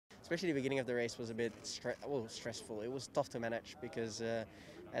especially the beginning of the race was a bit stressful. It was tough to manage because,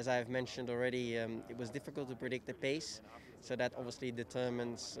 as I've mentioned already, it was difficult to predict the pace. So that obviously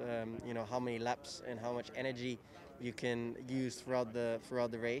determines, how many laps and how much energy you can use throughout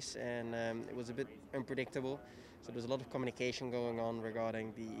the race, and it was a bit unpredictable. So there's a lot of communication going on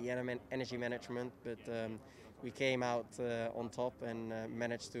regarding the energy management, but we came out on top and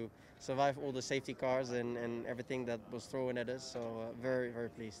managed to survive all the safety cars and everything that was thrown at us. So very, very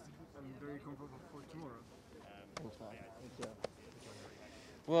pleased. I'm very comfortable for tomorrow.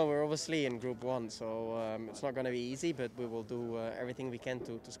 Well, we're obviously in Group 1, so it's not going to be easy, but we will do everything we can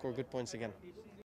to score good points again.